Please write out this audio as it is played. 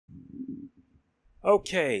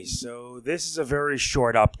Okay, so this is a very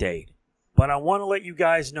short update, but I want to let you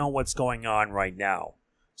guys know what's going on right now.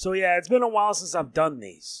 So yeah, it's been a while since I've done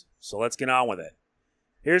these, so let's get on with it.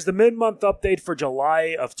 Here's the mid-month update for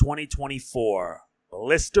July of 2024.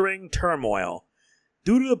 Blistering Turmoil.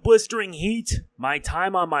 Due to the blistering heat, my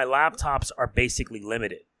time on my laptops are basically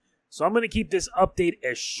limited. So I'm going to keep this update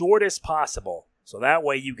as short as possible, so that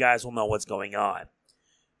way you guys will know what's going on.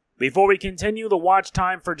 Before we continue, the watch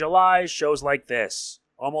time for July shows like this.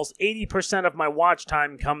 Almost 80% of my watch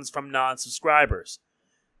time comes from non-subscribers.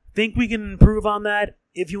 Think we can improve on that?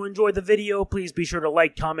 If you enjoyed the video, please be sure to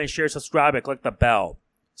like, comment, share, subscribe, and click the bell.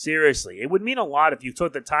 Seriously, it would mean a lot if you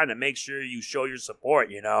took the time to make sure you show your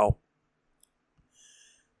support, you know.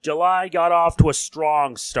 July got off to a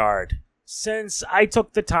strong start, since I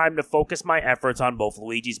took the time to focus my efforts on both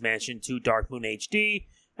Luigi's Mansion 2 Dark Moon HD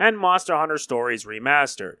and Monster Hunter Stories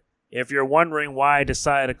Remastered. If you're wondering why I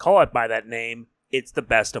decided to call it by that name, it's the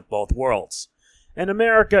best of both worlds. In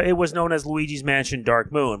America, it was known as Luigi's Mansion Dark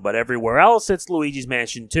Moon, but everywhere else, it's Luigi's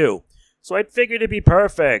Mansion 2. So I'd figured it'd be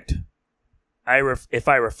perfect if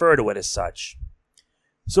I refer to it as such.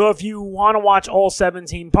 So if you want to watch all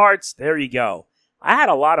 17 parts, there you go. I had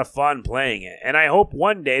a lot of fun playing it, and I hope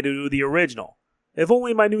one day to do the original. If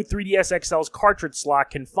only my new 3DS XL's cartridge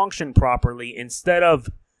slot can function properly instead of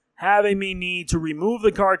having me need to remove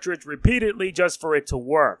the cartridge repeatedly just for it to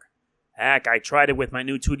work. Heck, I tried it with my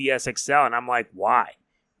new 2DS XL and I'm like, why?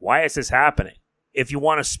 Why is this happening? If you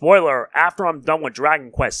want a spoiler, after I'm done with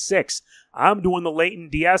Dragon Quest VI, I'm doing the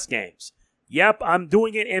latent DS games. Yep, I'm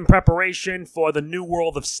doing it in preparation for the new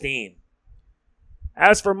world of Steam.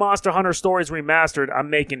 As for Monster Hunter Stories Remastered,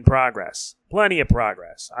 I'm making progress. Plenty of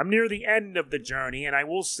progress. I'm near the end of the journey and I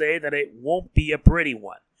will say that it won't be a pretty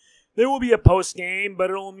one. There will be a post-game, but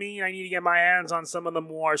it'll mean I need to get my hands on some of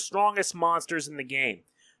the strongest monsters in the game.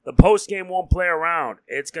 The post-game won't play around.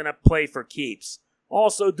 It's going to play for keeps.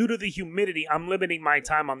 Also, due to the humidity, I'm limiting my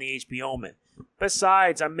time on the HP Omen.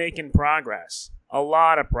 Besides, I'm making progress. A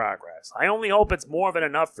lot of progress. I only hope it's more than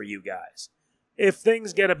enough for you guys. If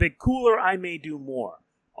things get a bit cooler, I may do more.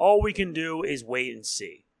 All we can do is wait and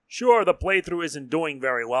see. Sure, the playthrough isn't doing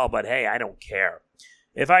very well, but hey, I don't care.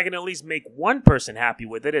 If I can at least make one person happy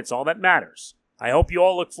with it, it's all that matters. I hope you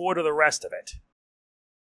all look forward to the rest of it.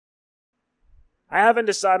 I haven't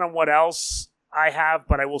decided on what else I have,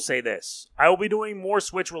 but I will say this. I will be doing more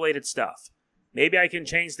Switch-related stuff. Maybe I can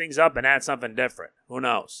change things up and add something different. Who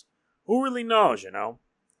knows? Who really knows, you know?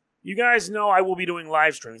 You guys know I will be doing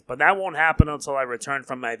live streams, but that won't happen until I return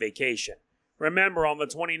from my vacation. Remember, on the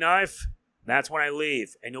 29th, that's when I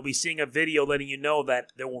leave, and you'll be seeing a video letting you know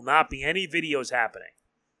that there will not be any videos happening.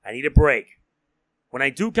 I need a break. When I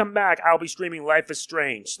do come back, I'll be streaming Life is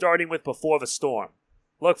Strange, starting with Before the Storm.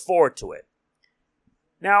 Look forward to it.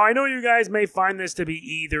 Now, I know you guys may find this to be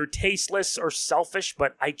either tasteless or selfish,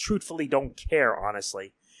 but I truthfully don't care,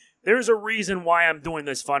 honestly. There's a reason why I'm doing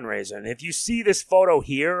this fundraiser, and if you see this photo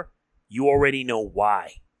here, you already know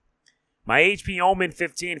why. My HP Omen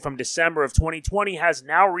 15 from December of 2020 has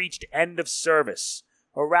now reached end of service,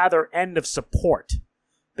 or rather end of support.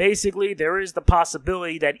 Basically, there is the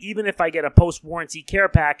possibility that even if I get a post-warranty care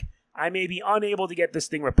pack, I may be unable to get this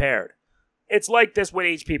thing repaired. It's like this with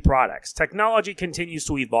HP products. Technology continues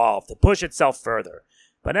to evolve, to push itself further.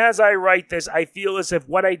 But as I write this, I feel as if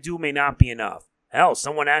what I do may not be enough. Hell,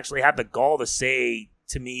 someone actually had the gall to say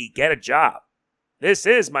to me, get a job. This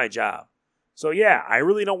is my job. So yeah, I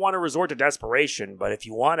really don't want to resort to desperation, but if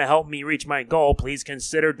you want to help me reach my goal, please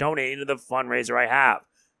consider donating to the fundraiser I have.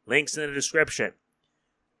 Links in the description.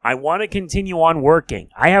 I want to continue on working.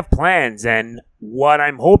 I have plans, and what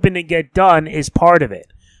I'm hoping to get done is part of it.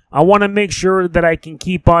 I want to make sure that I can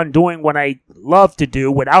keep on doing what I love to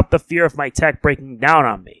do without the fear of my tech breaking down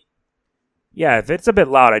on me. Yeah, if it's a bit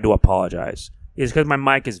loud, I do apologize. It's because my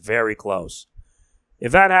mic is very close.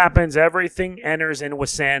 If that happens, everything enters into a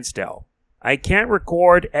standstill. I can't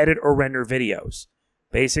record, edit, or render videos.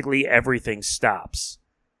 Basically, everything stops.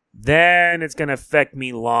 Then it's going to affect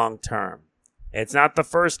me long term. It's not the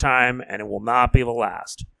first time, and it will not be the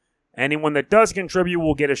last. Anyone that does contribute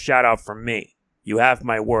will get a shout out from me. You have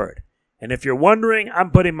my word. And if you're wondering,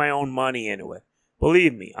 I'm putting my own money into it.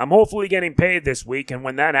 Believe me, I'm hopefully getting paid this week, and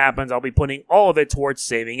when that happens, I'll be putting all of it towards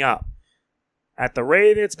saving up. At the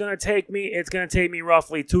rate it's going to take me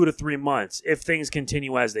roughly 2 to 3 months if things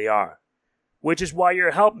continue as they are. Which is why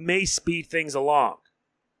your help may speed things along.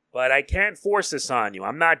 But I can't force this on you.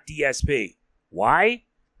 I'm not DSP. Why?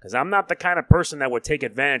 Because I'm not the kind of person that would take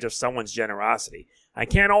advantage of someone's generosity. I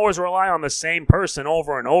can't always rely on the same person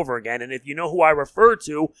over and over again, and if you know who I refer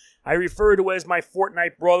to as my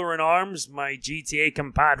Fortnite brother-in-arms, my GTA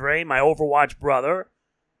compadre, my Overwatch brother.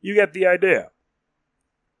 You get the idea.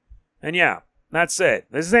 And yeah, that's it.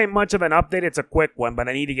 This ain't much of an update, it's a quick one, but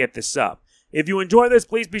I need to get this up. If you enjoy this,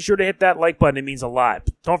 please be sure to hit that like button, it means a lot.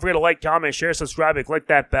 Don't forget to like, comment, share, subscribe, and click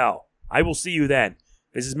that bell. I will see you then.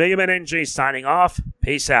 This is MegamanNG signing off.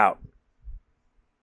 Peace out.